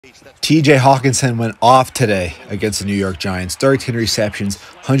TJ Hockenson went off today against the New York Giants. 13 receptions,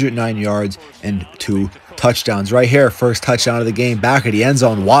 109 yards, and 2 touchdowns. Right here, first touchdown of the game, back of the end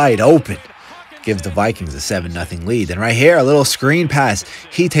zone, wide open. Gives the Vikings a 7-0 lead. And right here, a little screen pass.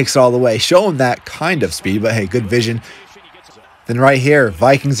 He takes it all the way, showing that kind of speed, but hey, good vision. Then right here,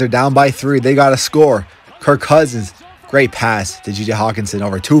 Vikings are down by 3. They got to score. Kirk Cousins, great pass to TJ Hockenson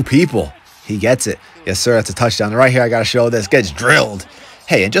over 2 people. He gets it. Yes, sir, that's a touchdown. And right here, I got to show this. Gets drilled.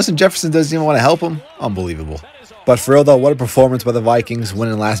 Hey, and Justin Jefferson doesn't even want to help him. Unbelievable. But for real, though, what a performance by the Vikings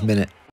winning last minute.